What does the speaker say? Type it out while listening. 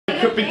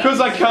because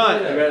I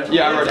can't.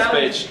 Yeah, I wrote a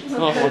speech.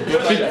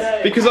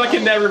 Because I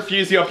can never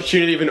refuse the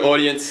opportunity of an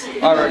audience,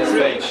 I wrote a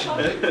speech.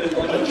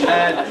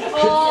 And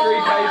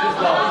 3 pages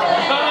long.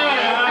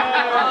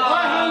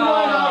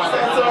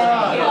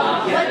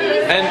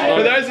 And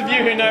for those of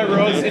you who know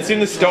Roz, it's in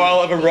the style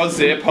of a Roz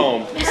Zare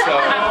poem. So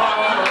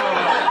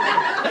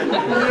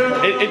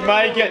it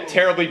may get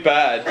terribly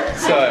bad.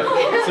 So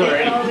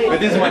sorry, but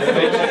this is my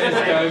speech.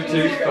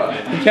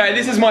 Okay,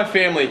 this is my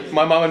family,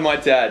 my mum and my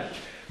dad.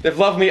 They've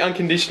loved me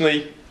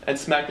unconditionally and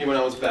smacked me when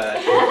I was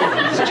bad.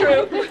 It's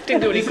true.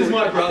 Didn't do This is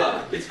my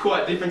brother. It's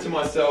quite different to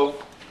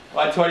myself.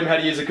 I taught him how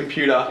to use a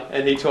computer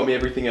and he taught me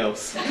everything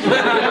else.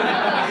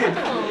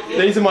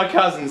 These are my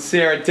cousins,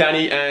 Sarah,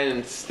 Danny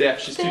and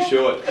Steph. She's too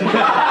short.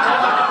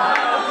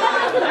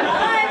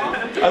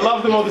 I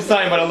love them all the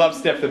same, but I love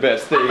Steph the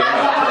best. There you go.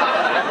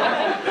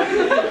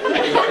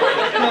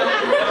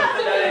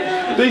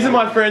 These are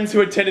my friends who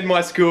attended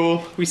my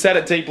school. We sat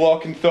at D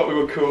Block and thought we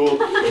were cool. You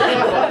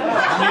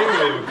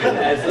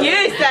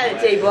sat at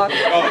D Block. We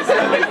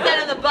sat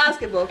on the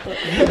basketball court.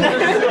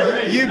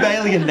 You,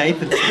 Bailey and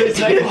Nathan. There's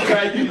Nathan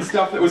Craig who did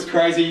stuff that was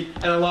crazy,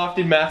 and I laughed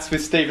in maths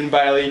with Stephen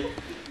Bailey.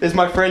 There's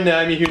my friend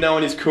Naomi, who no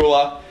one is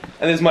cooler,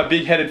 and there's my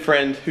big-headed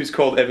friend who's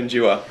called Evan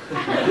Dewar.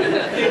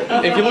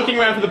 If you're looking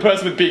around for the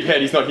person with big head,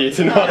 he's not here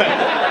tonight.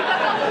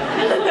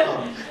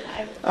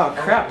 Oh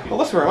crap, well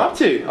that's where I'm up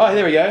to. Oh,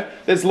 there we go.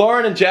 There's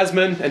Lauren and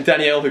Jasmine and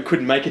Danielle who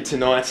couldn't make it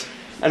tonight,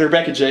 and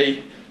Rebecca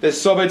G. There's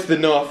Sobo to the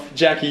north,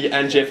 Jackie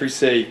and Jeffrey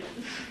C.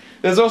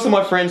 There's also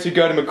my friends who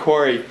go to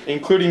Macquarie,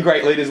 including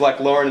great leaders like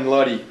Lauren and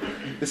Lottie.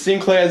 The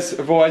Sinclairs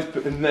have always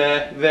been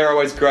there, they're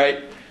always great,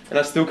 and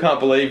I still can't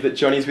believe that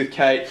Johnny's with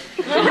Kate.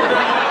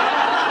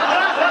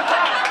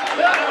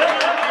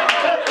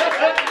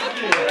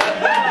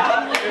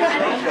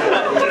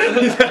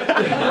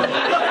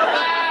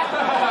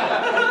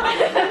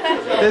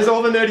 There's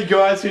all the nerdy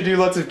guys who do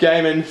lots of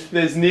gaming.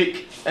 There's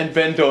Nick and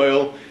Ben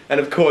Doyle,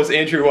 and of course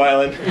Andrew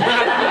Whalen.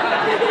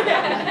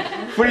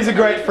 Footy's a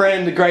great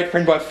friend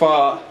by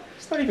far.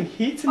 He's not even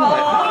here tonight.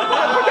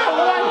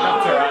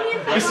 That's alright.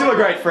 He's still a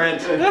great friend.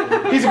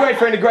 He's a great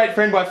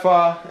friend by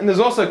far. And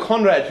there's also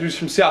Conrad, who's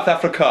from South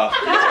Africa.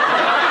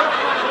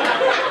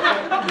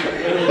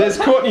 There's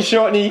Courtney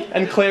Shortney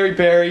and Clary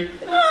Berry.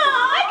 Oh,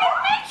 I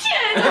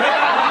can mention!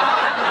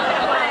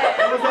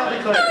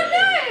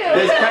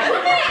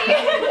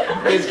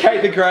 There's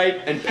Kate the Great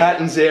and Pat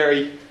and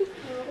Zeri.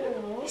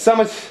 Some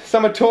are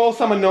tall,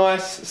 some are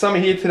nice, some are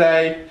here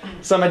today,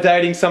 some are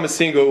dating, some are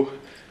single,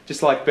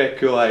 just like Beck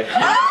Goulet.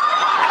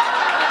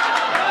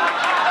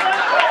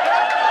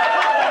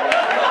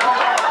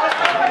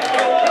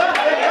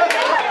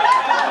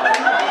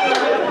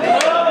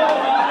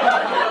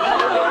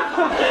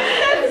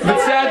 But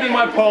sadly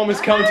my poem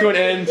has come to an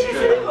end,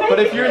 but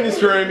if you're in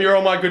this room, you're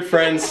all my good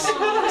friends.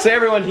 So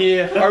everyone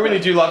here, I really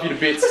do love you to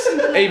bits,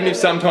 even if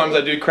sometimes I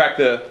do crack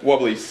the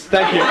wobblies.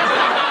 Thank you.